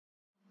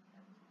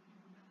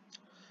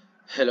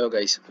Hello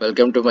guys,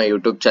 welcome to my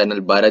YouTube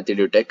channel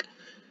BharathEduTech.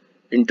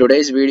 In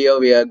today's video,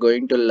 we are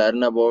going to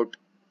learn about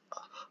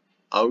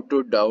how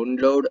to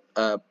download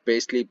a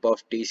payslip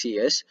of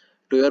TCS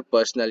to your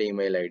personal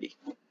email ID.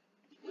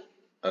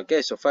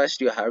 Okay, so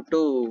first you have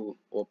to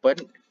open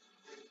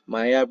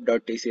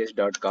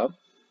myapp.tcs.com.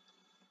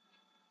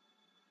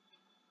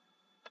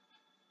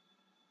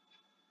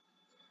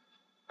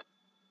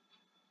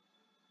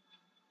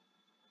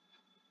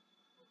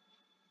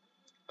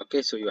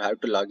 Okay, so you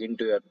have to log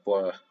into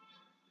your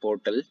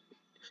portal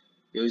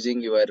using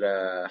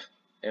your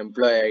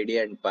employee ID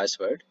and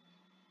password.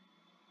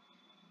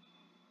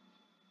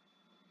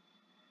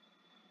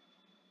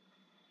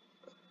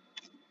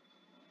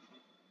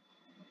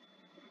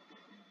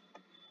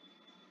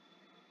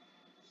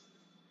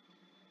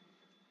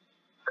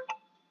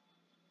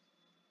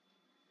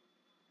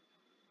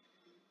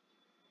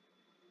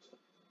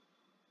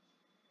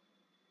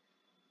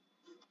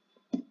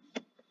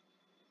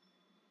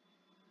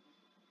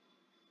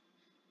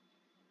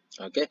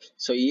 Okay,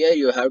 so here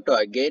you have to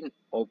again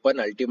open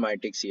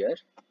Ultimatics here.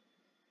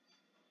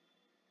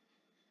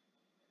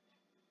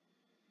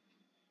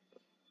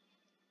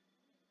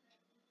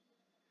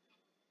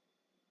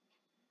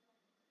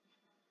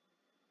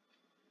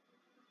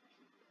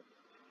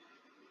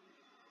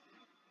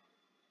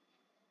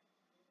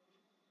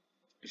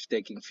 It's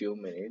taking few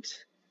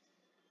minutes.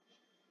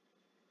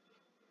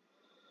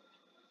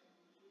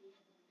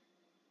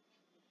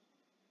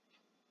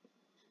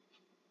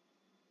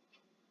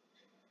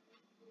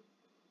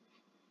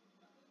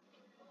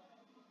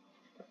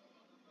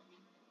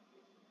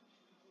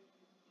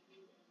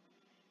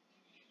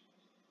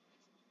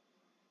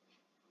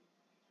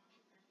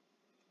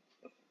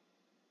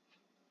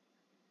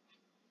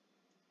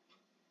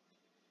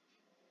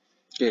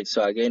 Okay,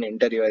 so again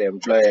enter your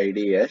employee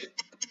ID here.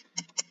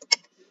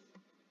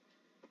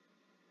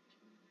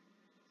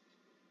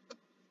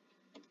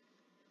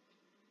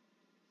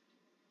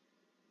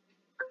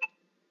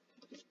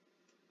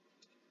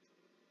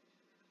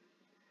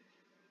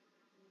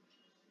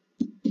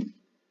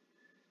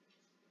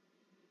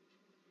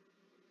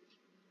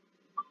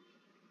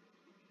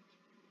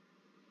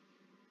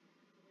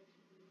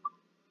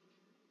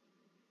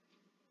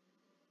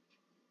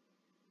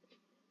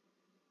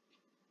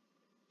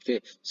 Okay,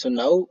 so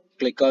now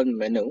click on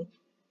menu.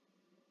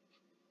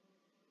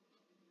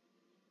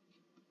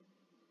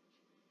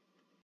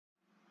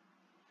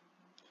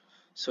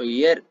 So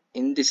here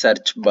in the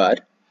search bar,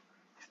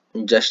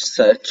 just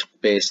search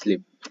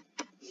payslip.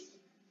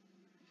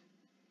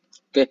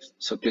 Okay,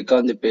 so click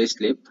on the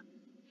payslip.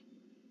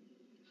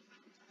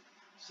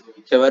 So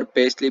whichever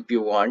payslip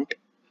you want,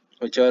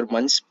 whichever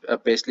month's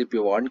payslip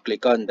you want,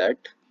 click on that.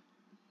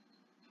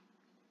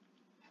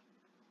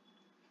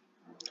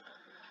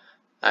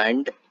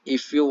 And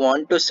if you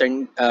want to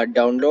send,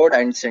 download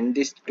and send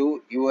this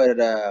to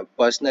your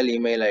personal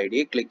email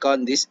ID, click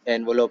on this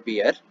envelope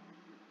here,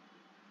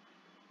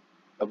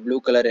 a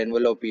blue color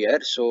envelope here.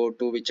 So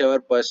to whichever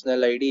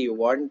personal ID you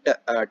want,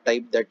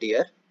 type that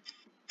here.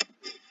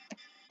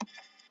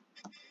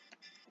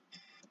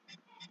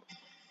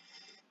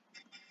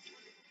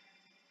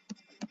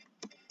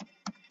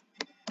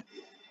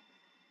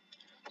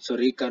 So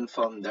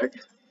reconfirm that.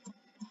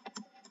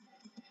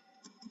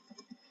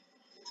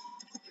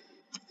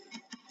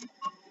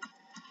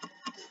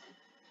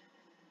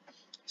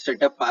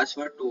 Set a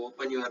password to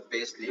open your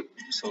payslip.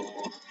 So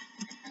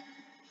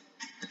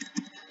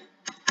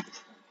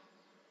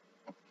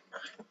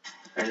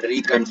and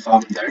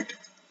reconfirm that.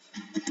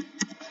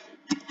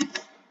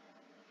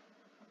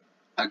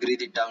 Agree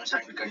the terms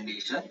and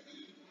condition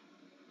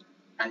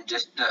and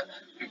just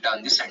hit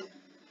on the send.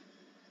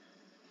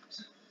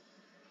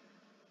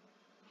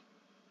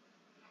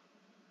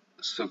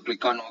 So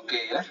click on OK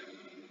here.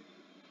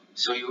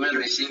 So you will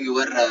receive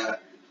your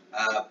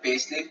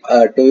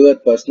payslip to your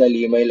personal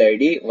email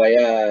ID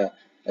via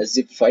a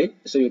zip file.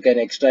 So you can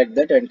extract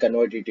that and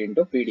convert it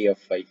into PDF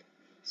file.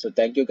 So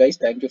thank you guys.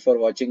 Thank you for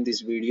watching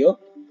this video.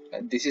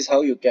 And this is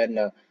how you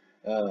can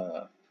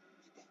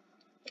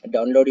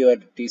download your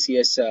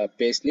TCS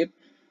payslip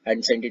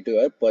and send it to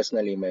your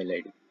personal email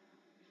ID.